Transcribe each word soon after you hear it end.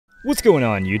What's going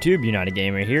on YouTube, United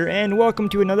Gamer here, and welcome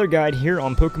to another guide here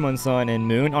on Pokemon Sun and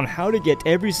Moon on how to get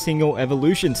every single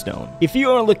evolution stone. If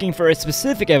you are looking for a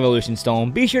specific evolution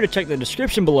stone, be sure to check the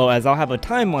description below as I'll have a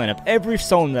timeline of every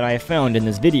stone that I have found in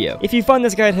this video. If you find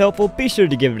this guide helpful, be sure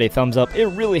to give it a thumbs up, it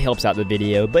really helps out the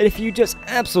video, but if you just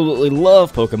absolutely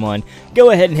love Pokemon, go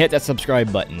ahead and hit that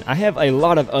subscribe button. I have a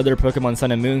lot of other Pokemon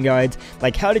Sun and Moon guides,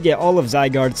 like how to get all of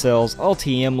Zygarde cells, all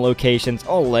TM locations,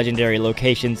 all legendary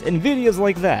locations, and videos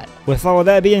like that. With all of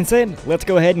that being said, let's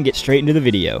go ahead and get straight into the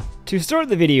video. To start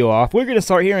the video off, we're going to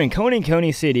start here in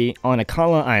Coney City on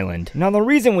Akala Island. Now the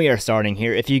reason we are starting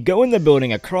here, if you go in the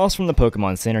building across from the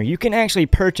Pokemon Center, you can actually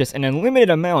purchase an unlimited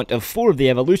amount of 4 of the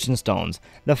evolution stones.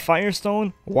 The Fire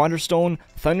Stone, Water Stone,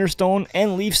 Thunder Stone,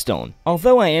 and Leaf Stone.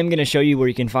 Although I am going to show you where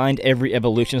you can find every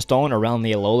evolution stone around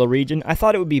the Alola region, I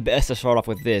thought it would be best to start off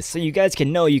with this, so you guys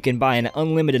can know you can buy an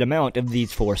unlimited amount of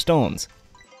these 4 stones.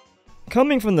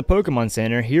 Coming from the Pokemon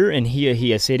Center here in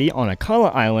Hiahia City on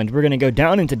Akala Island, we're going to go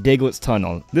down into Diglett's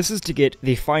Tunnel. This is to get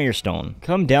the Fire Stone.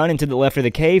 Come down into the left of the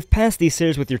cave, past these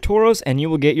stairs with your Tauros, and you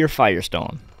will get your Fire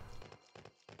Stone.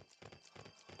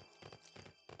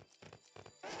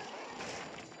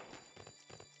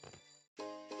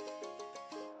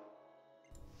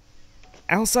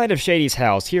 Outside of Shady's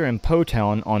house, here in Po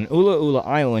Town on Ula Ula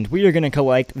Island, we are going to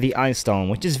collect the Ice Stone,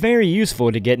 which is very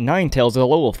useful to get Ninetales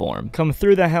Alola form. Come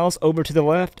through the house over to the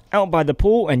left, out by the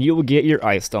pool, and you will get your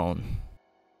Ice Stone.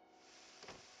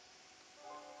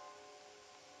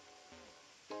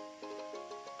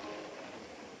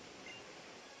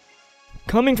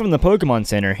 Coming from the Pokemon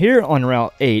Center, here on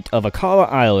Route 8 of Akala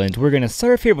Island, we're going to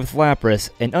surf here with Lapras,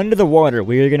 and under the water,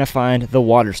 we are going to find the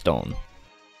Water Stone.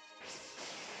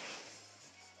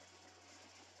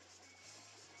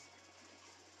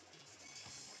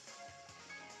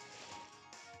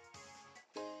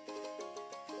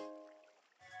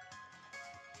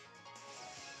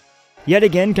 Yet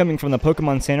again, coming from the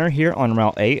Pokemon Center here on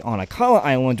Route 8 on Akala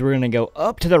Island, we're going to go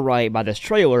up to the right by this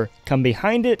trailer, come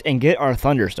behind it, and get our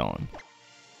Thunderstone.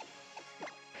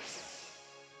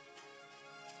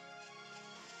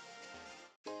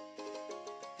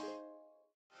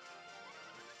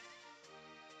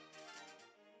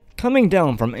 Coming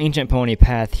down from Ancient Pony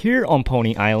Path here on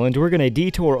Pony Island, we're going to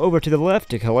detour over to the left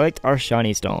to collect our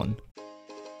Shiny Stone.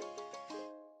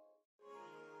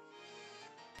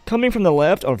 Coming from the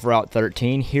left of Route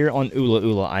 13 here on Ula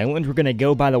Ula Island, we're going to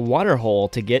go by the water hole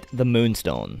to get the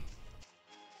Moonstone.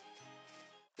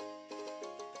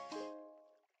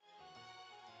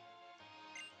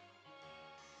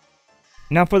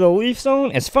 Now for the Leaf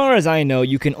Stone, as far as I know,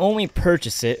 you can only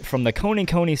purchase it from the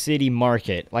Coney City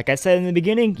Market. Like I said in the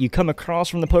beginning, you come across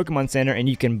from the Pokemon Center and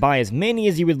you can buy as many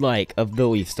as you would like of the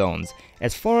Leaf Stones.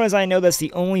 As far as I know, that's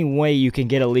the only way you can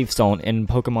get a Leaf Stone in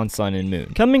Pokemon Sun and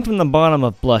Moon. Coming from the bottom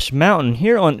of Blush Mountain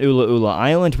here on Ula Ula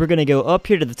Island, we're going to go up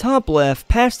here to the top left,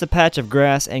 past the patch of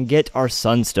grass, and get our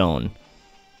Sunstone.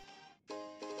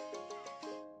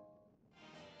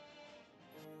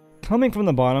 Coming from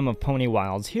the bottom of Pony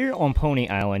Wilds here on Pony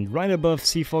Island, right above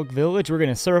Seafolk Village, we're going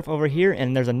to surf over here,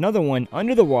 and there's another one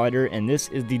under the water, and this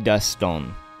is the Dusk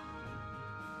Stone.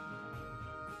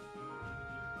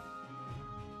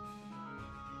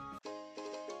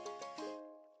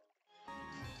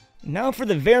 Now for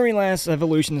the very last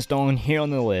evolution stone here on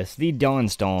the list, the Dawn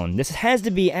Stone. This has to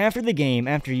be after the game,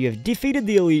 after you have defeated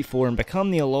the Elite Four and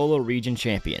become the Alola region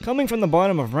champion. Coming from the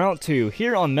bottom of Route 2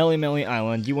 here on Melly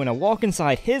Island, you want to walk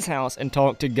inside his house and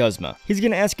talk to Guzma. He's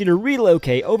going to ask you to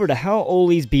relocate over to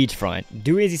Howoli's beachfront.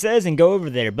 Do as he says and go over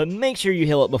there, but make sure you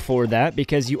heal up before that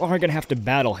because you are going to have to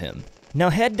battle him. Now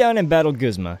head down and battle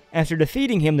Guzma. After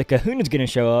defeating him, the Kahuna's gonna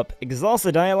show up, exhaust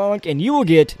the dialogue, and you will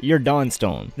get your Dawn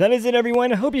Stone. That is it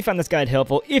everyone, I hope you found this guide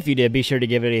helpful. If you did, be sure to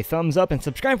give it a thumbs up and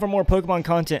subscribe for more Pokemon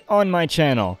content on my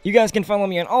channel. You guys can follow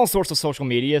me on all sorts of social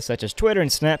media, such as Twitter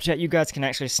and Snapchat. You guys can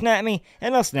actually snap me,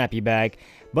 and I'll snap you back.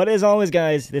 But as always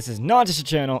guys, this is not just a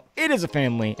channel, it is a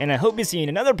family, and I hope to see you in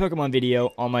another Pokemon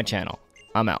video on my channel.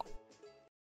 I'm out.